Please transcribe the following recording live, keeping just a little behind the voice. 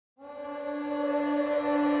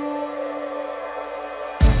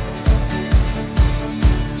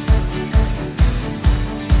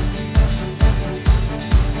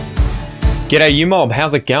G'day you mob,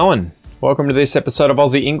 how's it going? Welcome to this episode of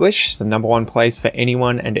Aussie English, the #1 place for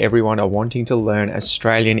anyone and everyone wanting to learn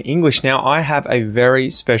Australian English. Now, I have a very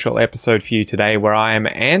special episode for you today where I am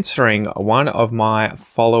answering one of my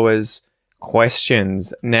followers'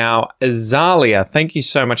 questions. Now, Azalia, thank you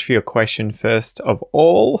so much for your question first of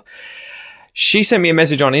all. She sent me a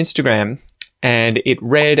message on Instagram and it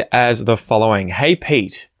read as the following. Hey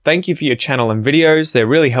Pete, thank you for your channel and videos. They're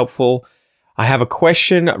really helpful. I have a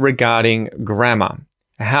question regarding grammar.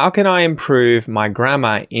 How can I improve my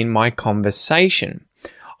grammar in my conversation?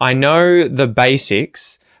 I know the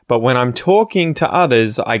basics, but when I'm talking to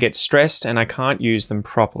others, I get stressed and I can't use them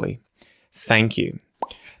properly. Thank you.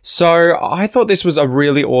 So I thought this was a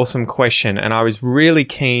really awesome question, and I was really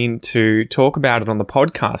keen to talk about it on the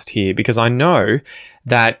podcast here because I know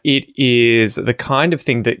that it is the kind of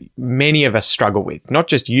thing that many of us struggle with. Not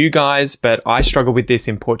just you guys, but I struggle with this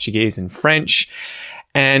in Portuguese and French.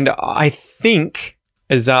 And I think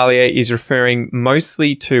Azalia is referring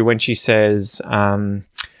mostly to when she says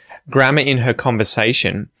grammar in her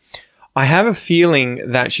conversation. I have a feeling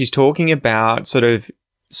that she's talking about sort of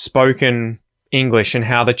spoken English and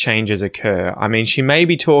how the changes occur. I mean, she may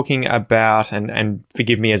be talking about, and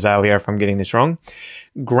forgive me Azalia if I'm getting this wrong,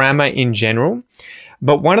 grammar in general.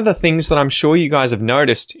 But one of the things that I'm sure you guys have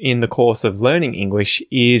noticed in the course of learning English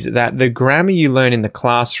is that the grammar you learn in the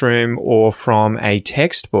classroom or from a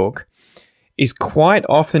textbook is quite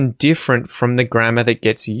often different from the grammar that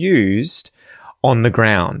gets used on the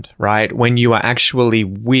ground, right? When you are actually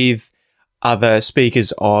with other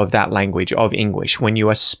speakers of that language, of English, when you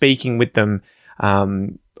are speaking with them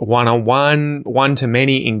one-on-one,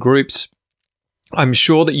 one-to-many in groups, I'm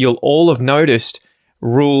sure that you'll all have noticed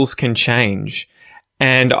rules can change.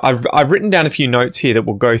 And I've written down a few notes here that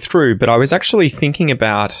we'll go through, but I was actually thinking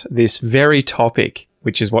about this very topic,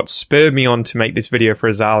 which is what spurred me on to make this video for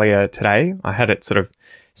Azalia today. I had it sort of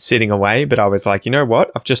sitting away, but I was like, you know what?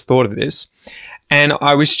 I've just thought of this. And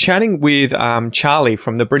I was chatting with Charlie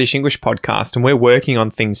from the British English podcast, and we're working on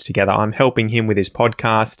things together. I'm helping him with his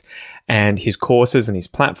podcast and his courses and his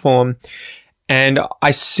platform. And I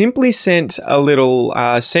simply sent a little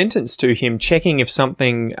sentence to him checking if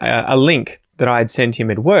something, a link that I had sent him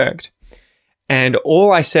had worked. And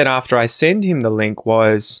all I said after I sent him the link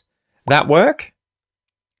was, that work?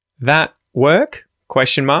 That work?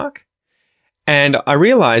 Question mark. And I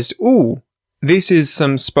realized, ooh, this is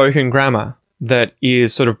some spoken grammar that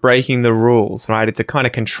is sort of breaking the rules, right? It's a kind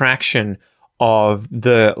of contraction of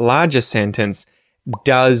the larger sentence,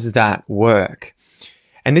 does that work?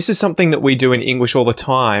 And this is something that we do in English all the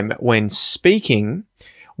time when speaking,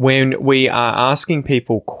 when we are asking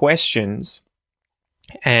people questions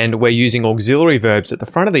and we're using auxiliary verbs at the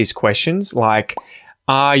front of these questions, like,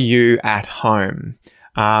 are you at home?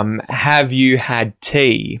 Have you had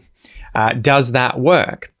tea? Does that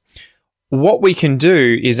work? What we can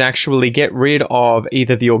do is actually get rid of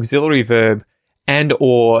either the auxiliary verb and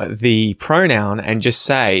or the pronoun and just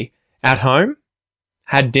say, at home?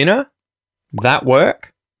 Had dinner? That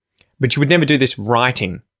work? But you would never do this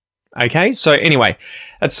writing. Okay, so anyway,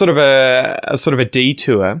 that's sort of a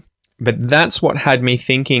detour, but that's what had me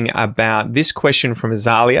thinking about this question from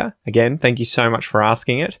Azalia. Again, thank you so much for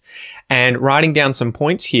asking it, and writing down some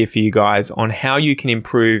points here for you guys on how you can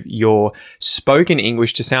improve your spoken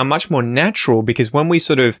English to sound much more natural, because when we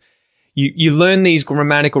sort of, you learn these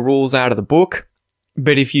grammatical rules out of the book,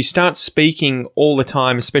 but if you start speaking all the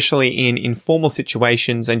time, especially in informal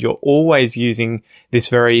situations, and you're always using this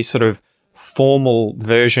very sort of formal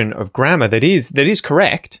version of grammar that is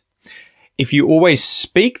correct, if you always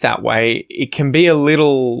speak that way, it can be a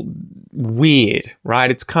little weird, right?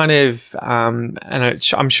 It's kind of, and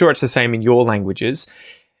I'm sure it's the same in your languages.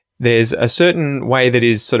 There's a certain way that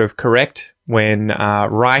is sort of correct when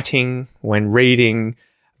writing, when reading,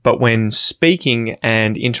 but when speaking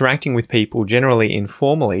and interacting with people, generally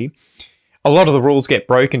informally, a lot of the rules get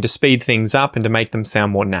broken to speed things up and to make them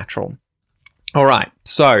sound more natural. All right,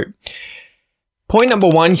 so point number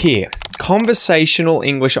 1 here, conversational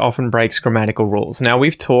English often breaks grammatical rules. Now,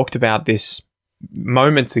 we've talked about this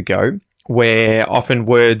moments ago, where often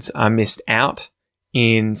words are missed out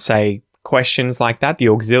in, say, questions like that. The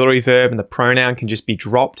auxiliary verb and the pronoun can just be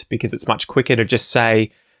dropped because it's much quicker to just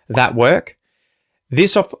say, that work?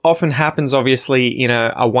 This often happens, obviously, in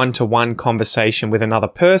a one-to-one conversation with another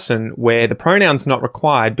person where the pronoun's not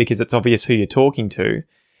required because it's obvious who you're talking to,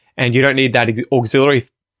 and you don't need that auxiliary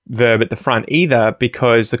verb at the front either,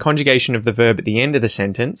 because the conjugation of the verb at the end of the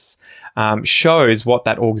sentence shows what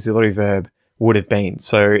that auxiliary verb would have been.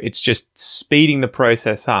 So it's just speeding the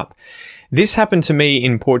process up. This happened to me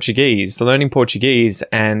in Portuguese, learning Portuguese,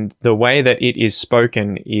 and the way that it is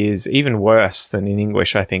spoken is even worse than in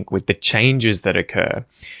English, I think, with the changes that occur.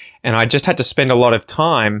 And I just had to spend a lot of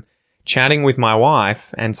time chatting with my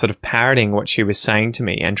wife and sort of parroting what she was saying to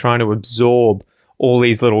me and trying to absorb all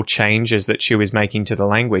these little changes that she was making to the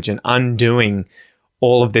language and undoing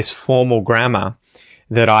all of this formal grammar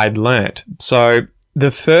that I'd learnt. So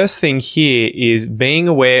the first thing here is being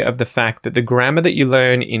aware of the fact that the grammar that you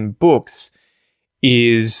learn in books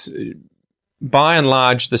is, by and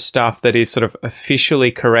large, the stuff that is sort of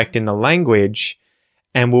officially correct in the language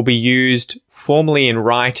and will be used formally in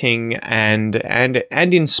writing and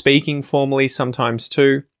in speaking formally sometimes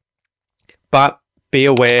too. But be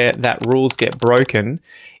aware that rules get broken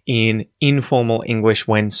in informal English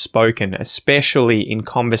when spoken, especially in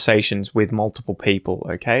conversations with multiple people,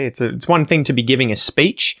 okay? It's one thing to be giving a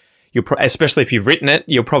speech, especially if you've written it,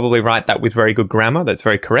 you'll probably write that with very good grammar, that's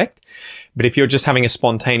very correct. But if you're just having a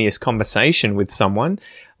spontaneous conversation with someone,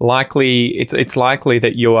 it's likely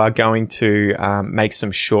that you are going to make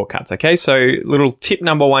some shortcuts, okay? So little tip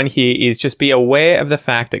number one here is just be aware of the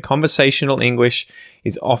fact that conversational English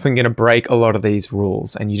is often going to break a lot of these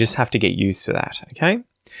rules, and you just have to get used to that, okay?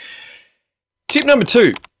 Tip number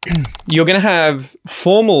two, you're going to have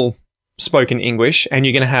formal spoken English and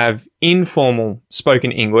you're going to have informal spoken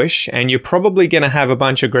English, and you're probably going to have a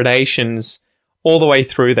bunch of gradations all the way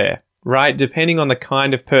through there, right? Depending on the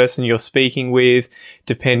kind of person you're speaking with,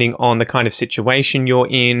 depending on the kind of situation you're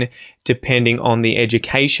in, depending on the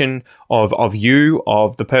education of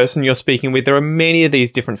the person you're speaking with. There are many of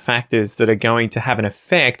these different factors that are going to have an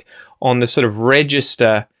effect on the sort of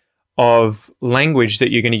register of language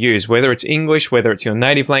that you're going to use, whether it's English, whether it's your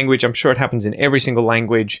native language. I'm sure it happens in every single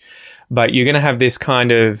language, but you're going to have this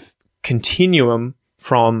kind of continuum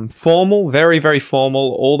from formal, very, very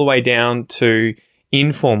formal, all the way down to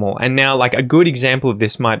informal. And now, like, a good example of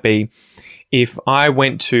this might be if I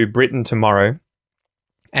went to Britain tomorrow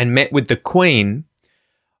and met with the Queen,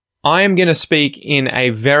 I am going to speak in a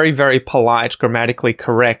very, very polite, grammatically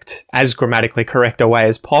correct a way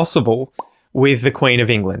as possible with the Queen of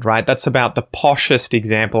England, right? That's about the poshest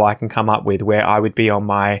example I can come up with, where I would be on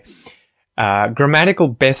my grammatical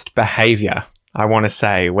best behavior, I want to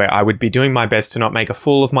say, where I would be doing my best to not make a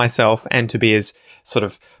fool of myself and to be as sort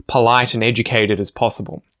of polite and educated as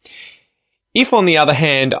possible. If, on the other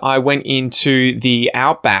hand, I went into the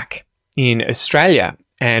outback in Australia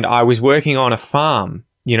and I was working on a farm,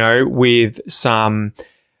 with some,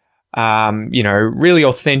 really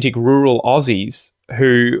authentic rural Aussies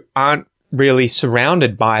who aren't really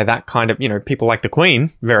surrounded by that kind of, people like the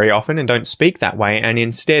Queen very often and don't speak that way, and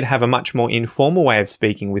instead have a much more informal way of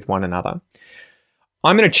speaking with one another,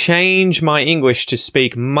 I'm going to change my English to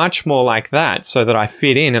speak much more like that so that I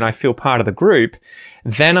fit in and I feel part of the group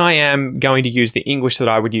than I am going to use the English that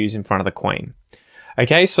I would use in front of the Queen.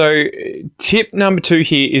 Okay, so tip number two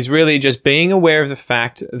here is really just being aware of the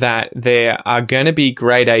fact that there are going to be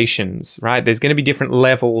gradations, right? There's going to be different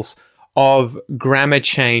levels of grammar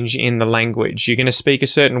change in the language. You're going to speak a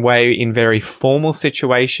certain way in very formal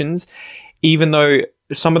situations, even though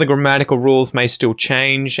some of the grammatical rules may still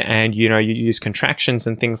change and, you use contractions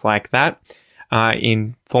and things like that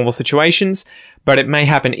in formal situations, but it may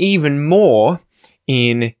happen even more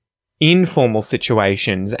in informal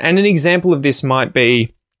situations. And an example of this might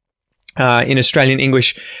be in Australian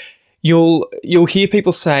English, you'll hear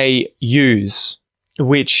people say use,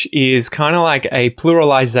 which is kind of like a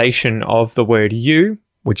pluralization of the word you,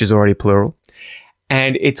 which is already plural.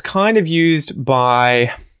 And it's kind of used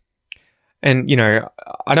by, and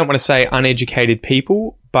I don't want to say uneducated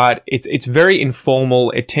people, but it's very informal.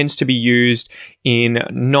 It tends to be used in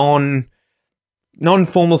non-formal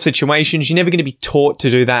situations. You're never going to be taught to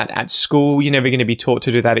do that at school. You're never going to be taught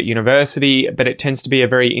to do that at university, but it tends to be a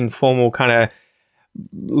very informal kind of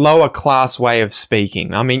lower class way of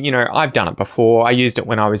speaking. I mean, I've done it before. I used it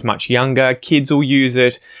when I was much younger. Kids will use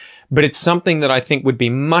it, but it's something that I think would be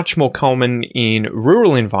much more common in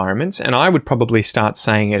rural environments. And I would probably start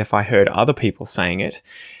saying it if I heard other people saying it,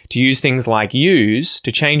 to use things like use,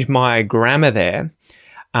 to change my grammar there,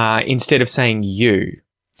 instead of saying you.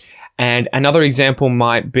 And another example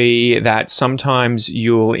might be that sometimes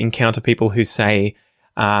you'll encounter people who say,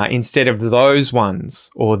 instead of those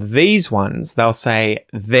ones or these ones, they'll say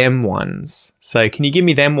them ones. So can you give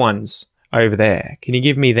me them ones over there? Can you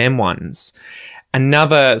give me them ones?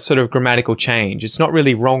 Another sort of grammatical change. It's not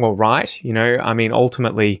really wrong or right. I mean,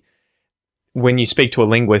 ultimately, when you speak to a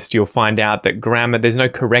linguist, you'll find out that grammar, there's no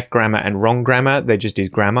correct grammar and wrong grammar. There just is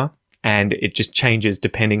grammar, and it just changes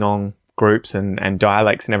depending on groups and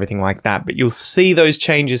dialects and everything like that, but you'll see those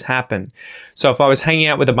changes happen. So if I was hanging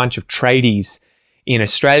out with a bunch of tradies in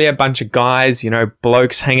Australia, a bunch of guys,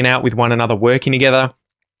 blokes hanging out with one another, working together,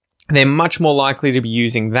 they're much more likely to be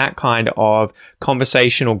using that kind of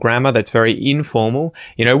conversational grammar that's very informal.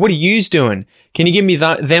 What are yous doing? Can you give me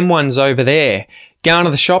them ones over there? Going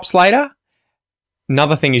to the shops later?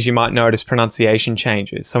 Another thing is you might notice pronunciation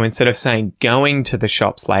changes. So instead of saying going to the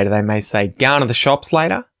shops later, they may say going to the shops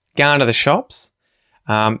later, going to the shops.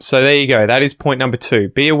 So there you go. That is point number 2.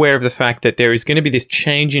 Be aware of the fact that there is going to be this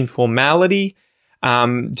change in formality,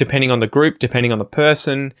 depending on the group, depending on the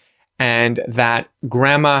person, and that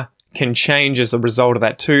grammar can change as a result of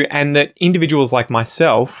that too, and that individuals like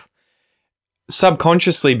myself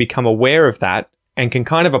subconsciously become aware of that and can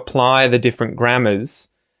kind of apply the different grammars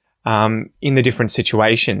in the different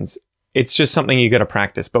situations. It's just something you got to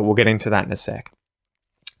practice, but we'll get into that in a sec.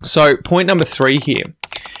 So point number 3 here,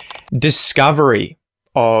 discovery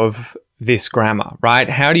of this grammar, right?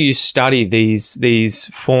 How do you study these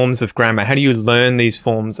forms of grammar? How do you learn these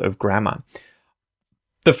forms of grammar?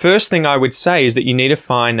 The first thing I would say is that you need to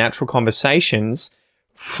find natural conversations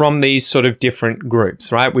from these sort of different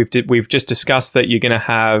groups, right? We've just discussed that you're going to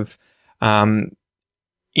have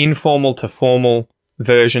informal to formal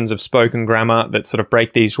versions of spoken grammar that sort of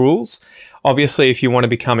break these rules. Obviously, if you want to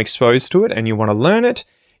become exposed to it and you want to learn it,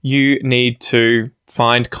 you need to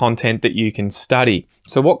find content that you can study.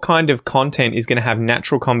 So what kind of content is going to have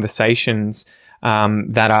natural conversations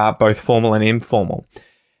that are both formal and informal?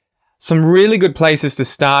 Some really good places to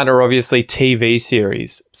start are obviously TV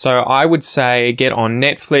series. So I would say get on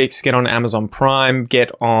Netflix, get on Amazon Prime, get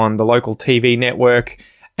on the local TV network.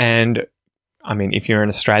 And I mean, if you're in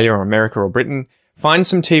Australia or America or Britain, find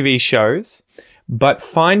some TV shows, but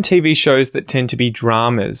find TV shows that tend to be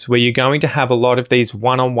dramas where you're going to have a lot of these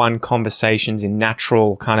one-on-one conversations in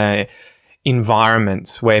natural kind of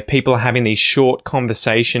environments where people are having these short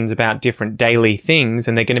conversations about different daily things,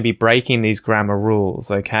 and they're going to be breaking these grammar rules,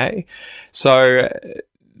 okay? So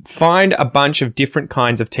find a bunch of different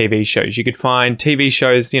kinds of TV shows. You could find TV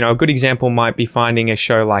shows, a good example might be finding a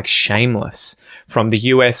show like Shameless from the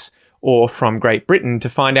US or from Great Britain to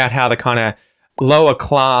find out how the kind of lower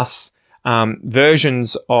class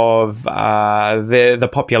versions of the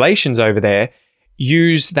populations over there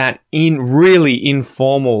use that in really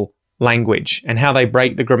informal language and how they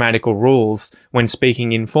break the grammatical rules when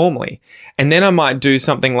speaking informally. And then I might do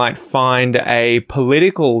something like find a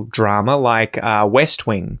political drama like West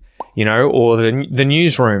Wing, or the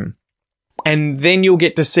Newsroom. And then you'll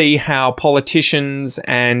get to see how politicians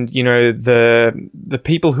and, the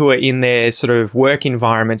people who are in their sort of work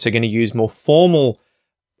environments are going to use more formal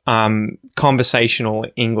conversational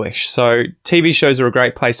English. So TV shows are a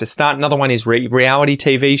great place to start. Another one is reality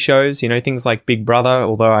TV shows, things like Big Brother,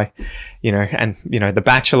 although The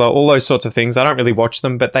Bachelor, all those sorts of things. I don't really watch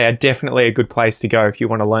them, but they are definitely a good place to go if you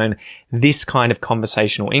want to learn this kind of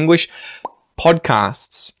conversational English.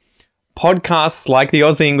 Podcasts like the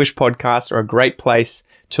Aussie English podcast are a great place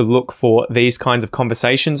to look for these kinds of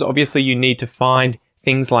conversations. Obviously, you need to find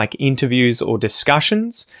things like interviews or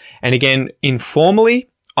discussions. And again, informally,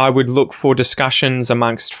 I would look for discussions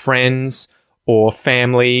amongst friends or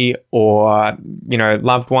family or,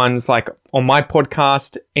 loved ones. Like on my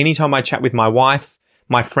podcast, anytime I chat with my wife,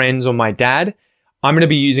 my friends, or my dad, I'm going to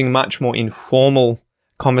be using much more informal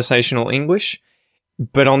conversational English.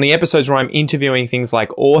 But on the episodes where I'm interviewing things like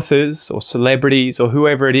authors or celebrities or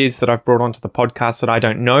whoever it is that I've brought onto the podcast that I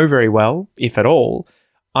don't know very well, if at all,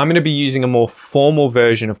 I'm going to be using a more formal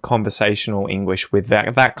version of conversational English with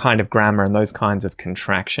that kind of grammar and those kinds of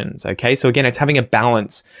contractions, okay? So again, it's having a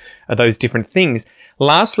balance of those different things.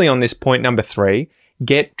 Lastly, on this point number 3,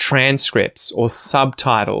 get transcripts or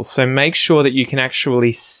subtitles. So make sure that you can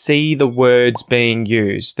actually see the words being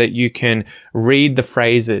used, that you can read the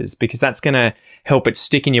phrases, because that's going to help it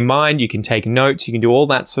stick in your mind. You can take notes. You can do all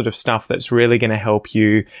that sort of stuff that's really going to help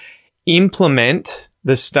you implement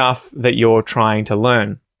the stuff that you're trying to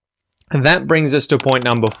learn. And that brings us to point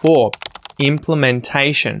number 4,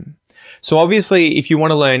 implementation. So obviously, if you want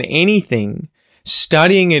to learn anything,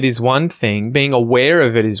 studying it is one thing, being aware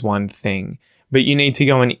of it is one thing, but you need to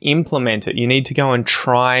go and implement it. You need to go and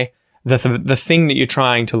try the thing that you're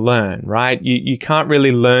trying to learn, right? You can't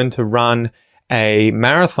really learn to run a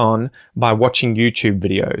marathon by watching YouTube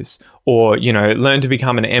videos, or, learn to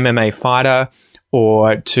become an MMA fighter,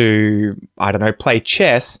 or to, play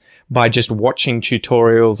chess by just watching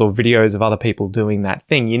tutorials or videos of other people doing that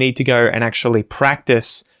thing. You need to go and actually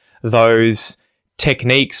practice those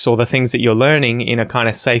techniques or the things that you're learning in a kind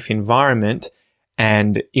of safe environment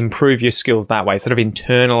and improve your skills that way, sort of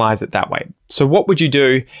internalize it that way. So what would you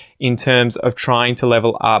do in terms of trying to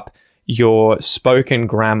level up your spoken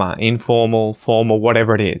grammar, informal, formal,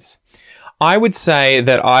 whatever it is? I would say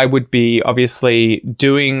that I would be obviously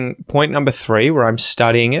doing point number 3, where I'm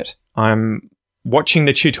studying it. I'm watching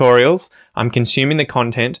the tutorials. I'm consuming the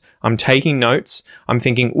content. I'm taking notes. I'm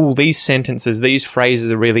thinking, oh, these sentences, these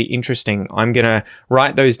phrases are really interesting. I'm going to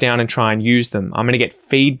write those down and try and use them. I'm going to get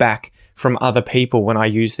feedback from other people when I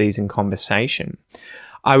use these in conversation.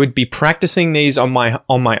 I would be practicing these on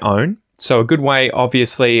my own. So a good way,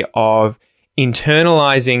 obviously, of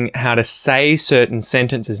internalizing how to say certain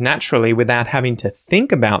sentences naturally without having to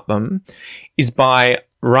think about them is by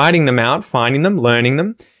writing them out, finding them, learning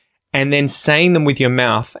them, and then saying them with your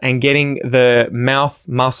mouth and getting the mouth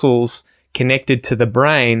muscles connected to the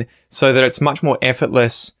brain so that it's much more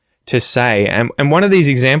effortless to say. And one of these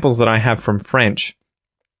examples that I have from French,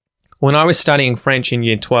 when I was studying French in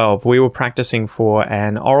year 12, we were practicing for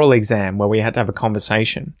an oral exam where we had to have a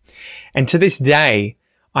conversation. And to this day,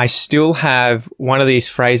 I still have one of these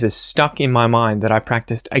phrases stuck in my mind that I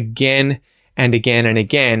practiced again and again and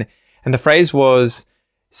again. And the phrase was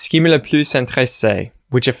 "Ce qui me le plus intéressait,"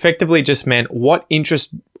 which effectively just meant what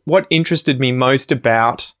interested me most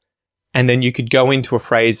about, and then you could go into a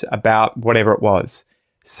phrase about whatever it was.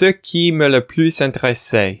 Ce qui me le plus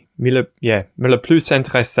intéressait. Me le plus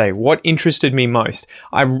intéressait. What interested me most?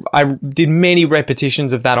 I did many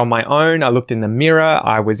repetitions of that on my own. I looked in the mirror.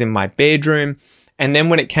 I was in my bedroom. And then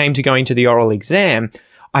when it came to going to the oral exam,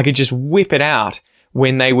 I could just whip it out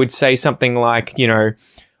when they would say something like, you know,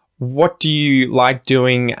 what do you like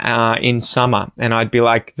doing in summer? And I'd be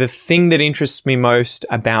like, the thing that interests me most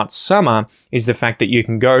about summer is the fact that you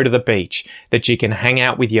can go to the beach, that you can hang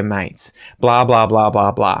out with your mates, blah, blah, blah,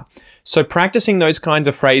 blah, blah. So practicing those kinds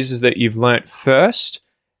of phrases that you've learnt first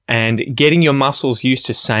and getting your muscles used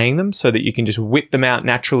to saying them so that you can just whip them out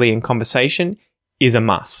naturally in conversation is a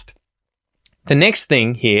must. The next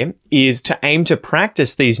thing here is to aim to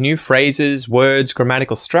practice these new phrases, words,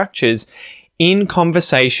 grammatical structures in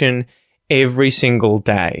conversation every single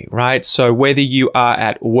day, right? So whether you are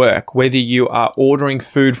at work, whether you are ordering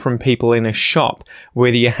food from people in a shop,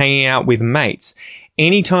 whether you're hanging out with mates,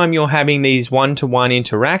 anytime you're having these one-to-one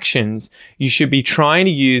interactions, you should be trying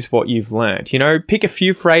to use what you've learned. You know, pick a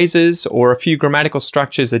few phrases or a few grammatical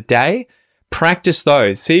structures a day, practice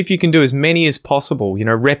those. See if you can do as many as possible, you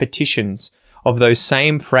know, repetitions of those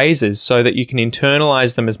same phrases so that you can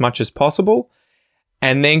internalize them as much as possible,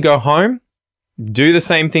 and then go home, do the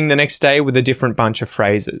same thing the next day with a different bunch of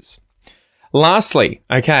phrases. Lastly,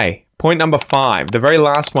 okay, point number 5, the very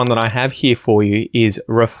last one that I have here for you is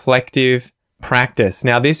reflective practice.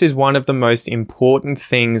 Now, this is one of the most important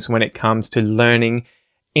things when it comes to learning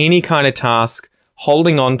any kind of task,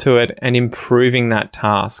 holding on to it and improving that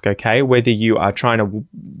task, okay? Whether you are trying to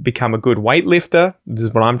become a good weightlifter, this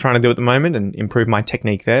is what I'm trying to do at the moment and improve my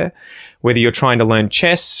technique there. Whether you're trying to learn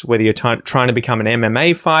chess, whether you're trying to become an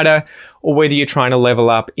MMA fighter, or whether you're trying to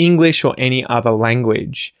level up English or any other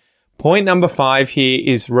language. Point number 5 here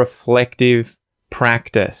is reflective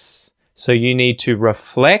practice. So you need to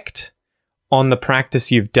reflect on the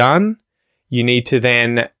practice you've done. You need to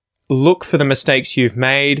then look for the mistakes you've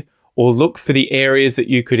made, or look for the areas that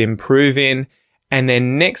you could improve in. And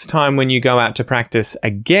then next time when you go out to practice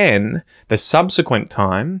again, the subsequent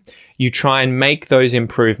time, you try and make those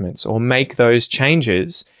improvements or make those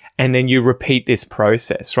changes, and then you repeat this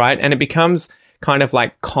process, right? And it becomes kind of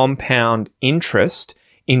like compound interest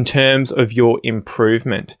in terms of your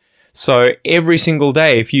improvement. So every single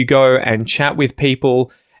day, if you go and chat with people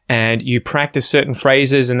and you practice certain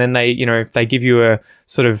phrases, and then they, you know, if they give you a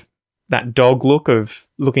sort of that dog look of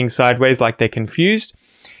looking sideways like they're confused,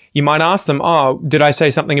 you might ask them, oh, did I say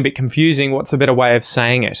something a bit confusing? What's a better way of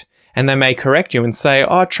saying it? And they may correct you and say,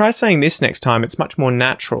 oh, try saying this next time. It's much more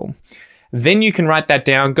natural. Then you can write that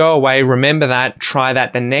down, go away, remember that, try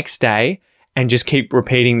that the next day, and just keep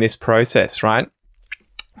repeating this process, right?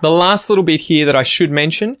 The last little bit here that I should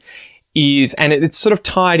mention is, and it's sort of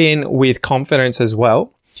tied in with confidence as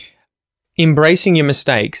well, embracing your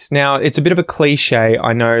mistakes. Now, it's a bit of a cliche.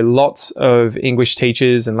 I know lots of English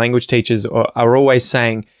teachers and language teachers are always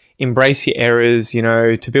saying, embrace your errors, you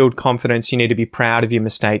know, to build confidence, you need to be proud of your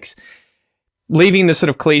mistakes. Leaving the sort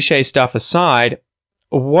of cliche stuff aside,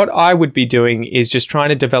 what I would be doing is just trying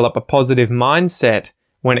to develop a positive mindset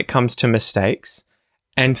when it comes to mistakes,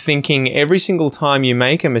 and thinking every single time you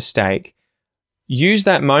make a mistake, use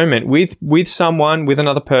that moment with someone, with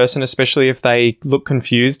another person, especially if they look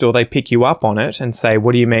confused or they pick you up on it and say,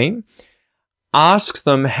 what do you mean? Ask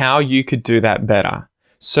them how you could do that better.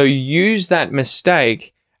 So use that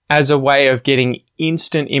mistake as a way of getting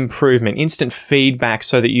instant improvement, instant feedback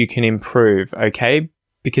so that you can improve, okay?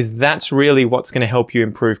 Because that's really what's going to help you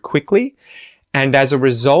improve quickly. And as a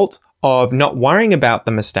result of not worrying about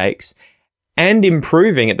the mistakes and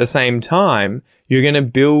improving at the same time, you're going to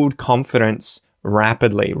build confidence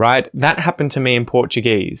rapidly, right? That happened to me in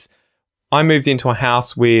Portuguese. I moved into a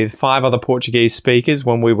house with 5 other Portuguese speakers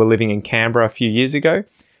when we were living in Canberra a few years ago.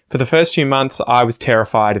 For the first few months, I was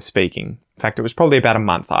terrified of speaking. In fact, it was probably about a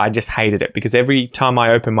month. I just hated it because every time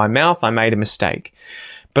I opened my mouth, I made a mistake.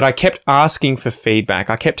 But I kept asking for feedback.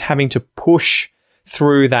 I kept having to push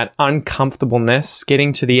through that uncomfortableness,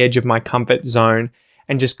 getting to the edge of my comfort zone,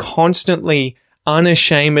 and just constantly,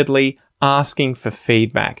 unashamedly asking for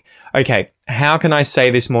feedback. Okay, how can I say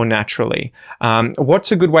this more naturally?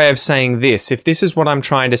 What's a good way of saying this? If this is what I'm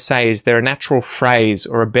trying to say, is there a natural phrase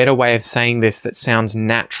or a better way of saying this that sounds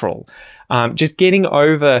natural? Just getting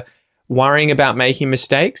over worrying about making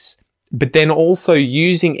mistakes, but then also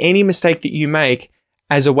using any mistake that you make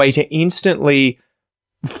as a way to instantly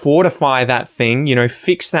fortify that thing,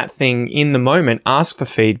 fix that thing in the moment, ask for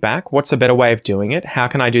feedback. What's a better way of doing it? How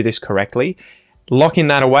can I do this correctly? Locking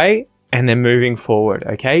that away and then moving forward,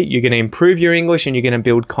 okay? You're going to improve your English and you're going to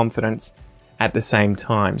build confidence at the same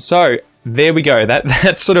time. So there we go.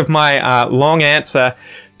 That's sort of my long answer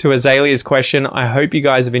to Azalea's question. I hope you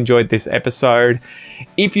guys have enjoyed this episode.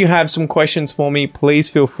 If you have some questions for me, please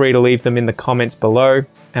feel free to leave them in the comments below,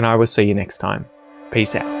 and I will see you next time.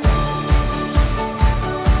 Peace out.